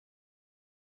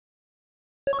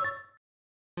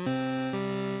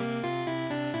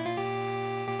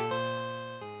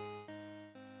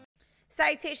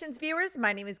Salutations viewers,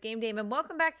 my name is GameDame and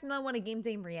welcome back to another one of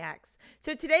GameDame Reacts.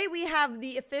 So today we have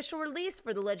the official release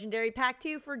for the Legendary Pack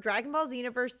 2 for Dragon Ball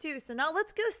Xenoverse 2. So now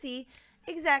let's go see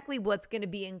exactly what's going to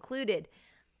be included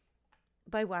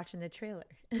by watching the trailer.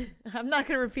 I'm not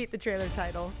going to repeat the trailer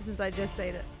title since I just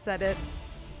said it.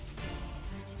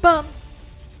 Bum,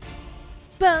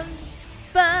 bum,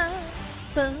 bum,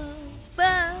 bum,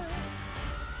 bum.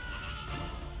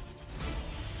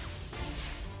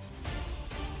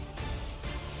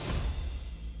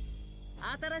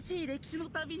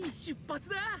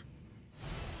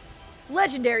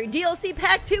 Legendary DLC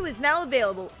Pack 2 is now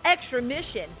available. Extra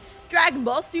mission. Dragon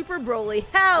Ball Super Broly.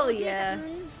 Hell yeah.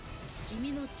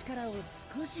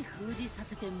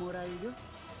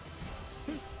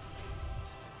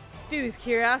 Fu's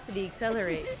curiosity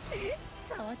accelerates.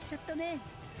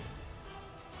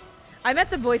 I met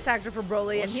the voice actor for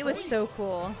Broly and he was so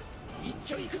cool.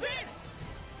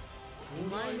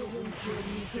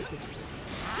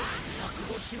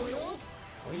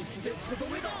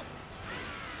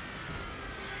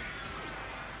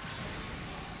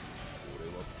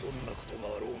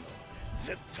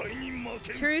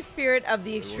 True spirit of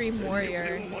the extreme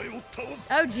warrior.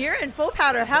 Oh, Jiren, full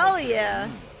powder, hell yeah.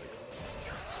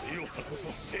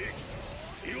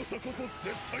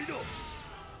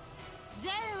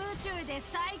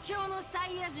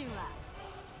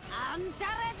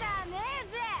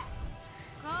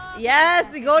 Yes,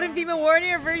 the Golden Female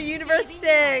Warrior for Universe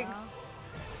 6.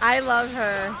 I love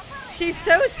her. She's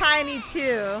so tiny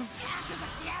too.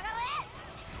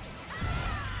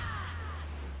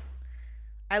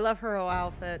 I love her whole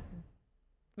outfit.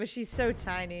 But she's so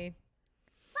tiny.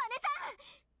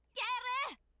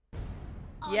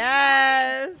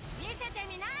 Yes!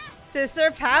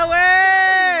 Sister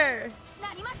power!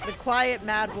 The quiet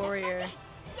mad warrior.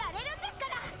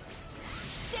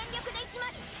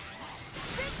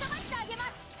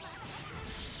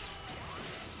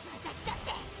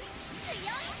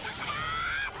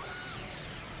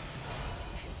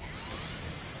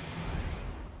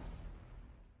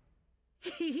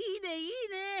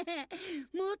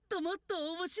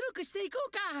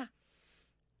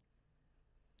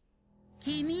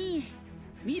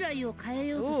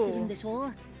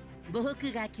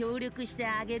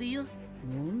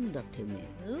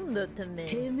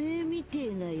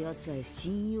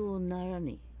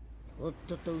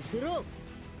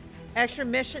 Extra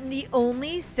mission, the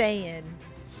only Saiyan.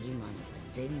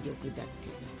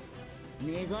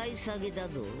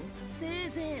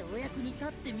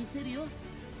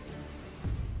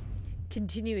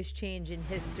 Continuous change in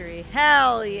history.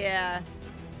 Hell yeah.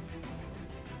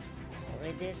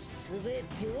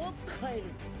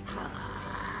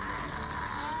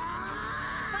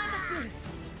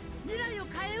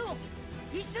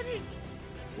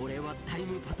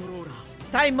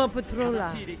 Time Patroller.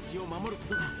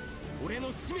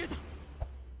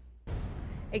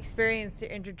 Experience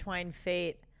the intertwined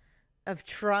fate of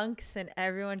Trunks and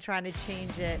everyone trying to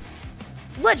change it.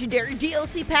 Legendary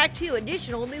DLC Pack 2,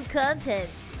 additional new content.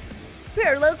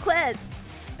 Parallel quests.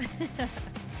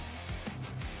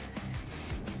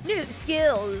 New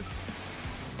skills.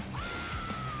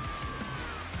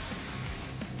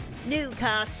 New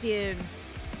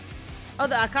costumes. Oh,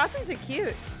 the costumes are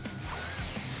cute.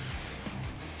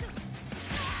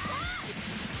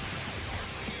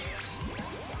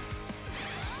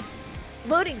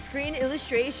 Loading screen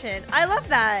illustration. I love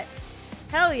that.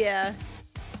 Hell yeah.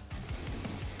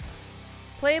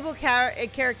 Playable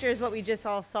character is what we just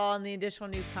all saw in the additional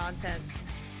new contents.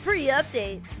 Free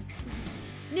updates.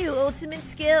 New ultimate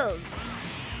skills.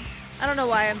 I don't know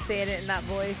why I'm saying it in that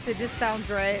voice. It just sounds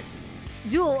right.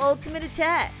 Dual ultimate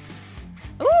attacks.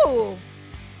 Ooh.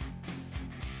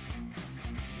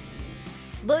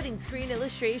 Loading screen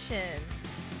illustration.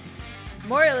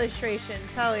 More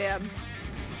illustrations. Hell yeah.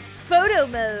 Photo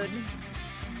mode.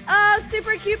 Oh,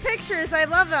 super cute pictures. I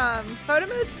love them. Photo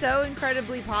mode's so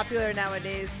incredibly popular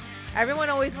nowadays. Everyone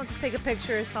always wants to take a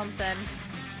picture of something.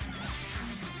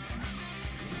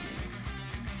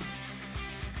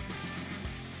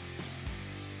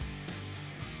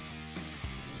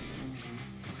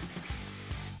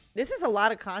 This is a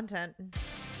lot of content.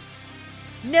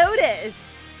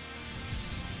 Notice.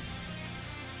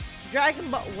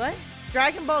 Dragon Ball, what?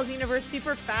 Dragon Ball Xenoverse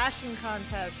Super Fashion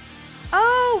Contest.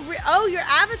 Oh, your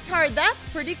avatar. That's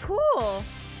pretty cool.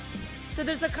 So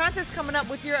there's a contest coming up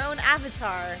with your own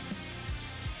avatar.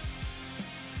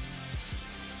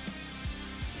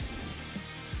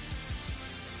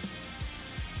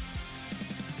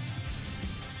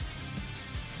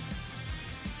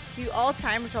 To all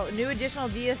time patrol. New additional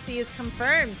DLC is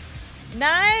confirmed.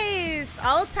 Nice!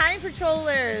 All Time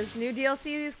Patrollers. New DLC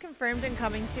is confirmed and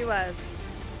coming to us.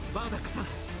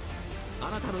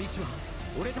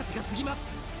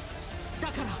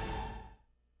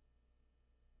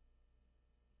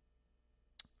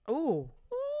 Ooh.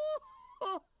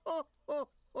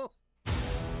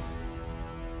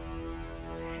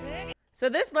 So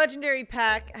this legendary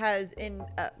pack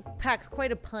packs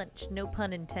quite a punch, no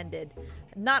pun intended.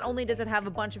 Not only does it have a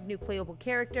bunch of new playable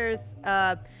characters,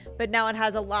 but now it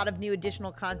has a lot of new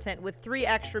additional content with 3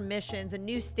 extra missions, a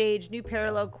new stage, new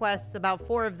parallel quests, about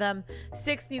 4 of them,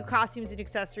 6 new costumes and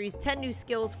accessories, 10 new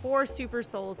skills, 4 super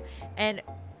souls, and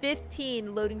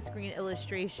 15 loading screen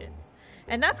illustrations.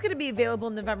 And that's going to be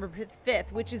available November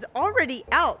 5th, which is already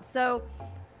out. So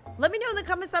let me know in the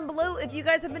comments down below if you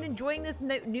guys have been enjoying this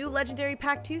new Legendary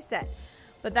Pack 2 set.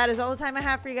 But that is all the time I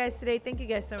have for you guys today. Thank you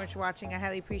guys so much for watching. I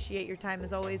highly appreciate your time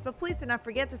as always. But please do not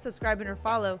forget to subscribe and or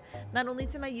follow, not only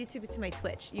to my YouTube, but to my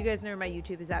Twitch. You guys know where my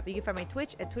YouTube is at, but you can find my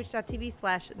Twitch at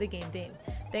twitch.tv/thegamedame.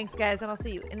 Thanks, guys, and I'll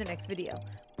see you in the next video.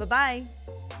 Bye-bye.